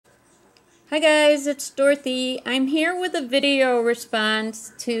Hi guys, it's Dorothy. I'm here with a video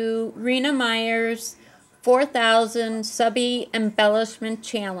response to Rina Meyers' 4,000 Subbie Embellishment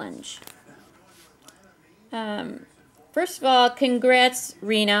Challenge. First of all, congrats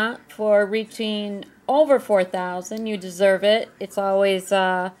Rina for reaching over 4,000. You deserve it. It's always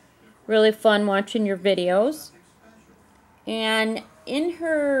really fun watching your videos. And in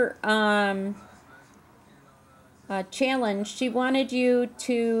her challenge, she wanted you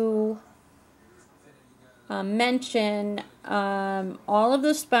to mention all of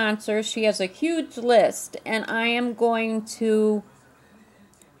the sponsors. She has a huge list, and I am going to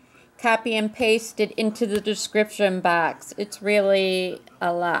copy and paste it into the description box. It's really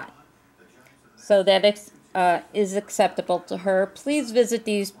a lot, so that is acceptable to her. Please visit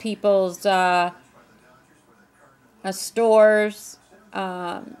these people's stores.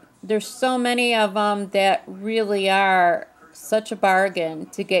 There's so many of them that really are such a bargain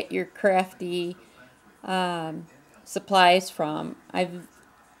to get your crafty supplies from. I've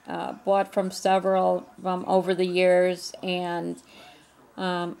bought from several of them over the years, and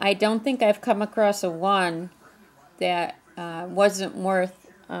I don't think I've come across a one that wasn't worth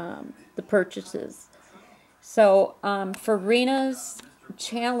the purchases. So for Rina's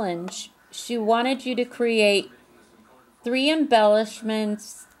challenge, she wanted you to create 3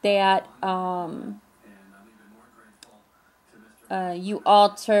 embellishments that you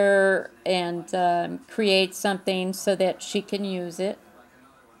alter and create something so that she can use it.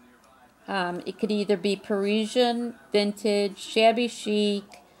 It could either be Parisian, vintage, shabby chic,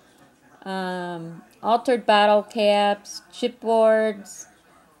 altered bottle caps, chipboards,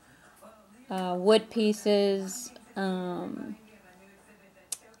 wood pieces.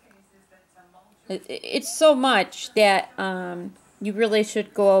 It's so much that you really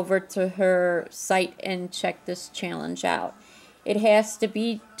should go over to her site and check this challenge out. It has to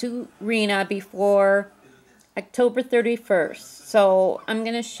be to Rina before October 31st. So I'm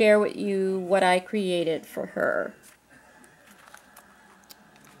going to share with you what I created for her.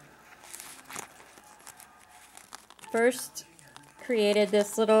 First, created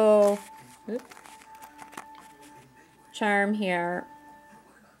this little charm here.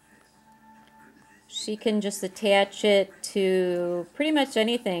 She can just attach it to pretty much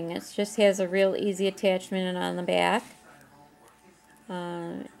anything. It just has a real easy attachment on the back.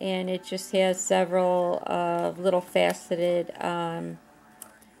 And it just has several little faceted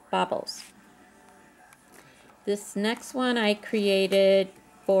baubles. This next one I created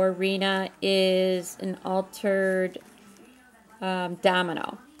for Rina is an altered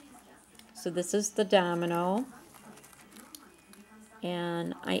domino. So this is the domino.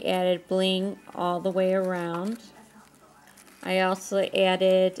 And I added bling all the way around. I also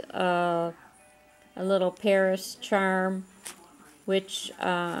added a little Paris charm, which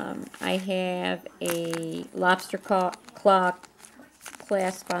I have a lobster claw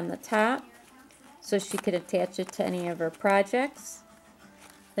clasp on the top, so she could attach it to any of her projects.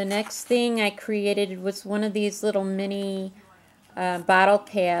 The next thing I created was one of these little mini bottle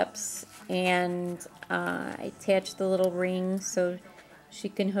caps, and I attached the little ring so she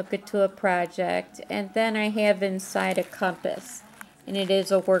can hook it to a project. And then I have inside a compass, and it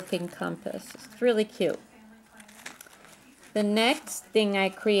is a working compass. It's really cute. The next thing I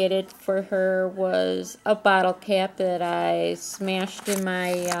created for her was a bottle cap that I smashed in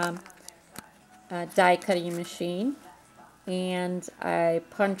my die cutting machine. And I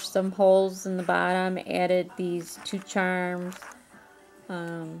punched some holes in the bottom, added these 2 charms,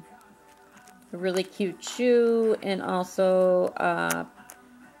 a really cute shoe, and also a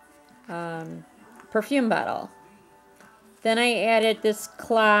perfume bottle. Then I added this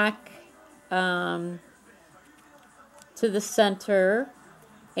clock to the center,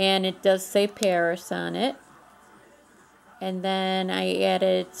 and it does say Paris on it. And then I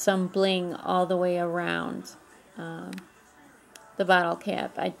added some bling all the way around the bottle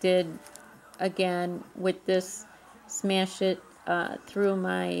cap. I did, again, with this, smash it through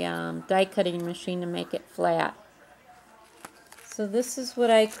my die cutting machine to make it flat. So this is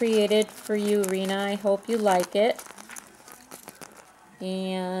what I created for you, Rina. I hope you like it.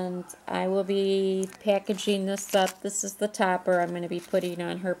 And I will be packaging this up. This is the topper I'm going to be putting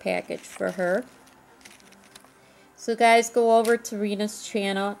on her package for her. So guys, go over to Rina's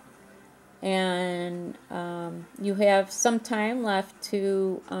channel, and you have some time left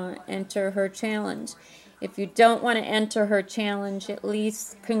to enter her challenge. If you don't want to enter her challenge, at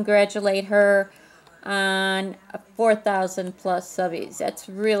least congratulate her on 4,000 plus subbies. That's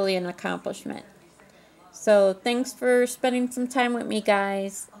really an accomplishment. So thanks for spending some time with me,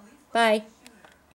 guys. Bye.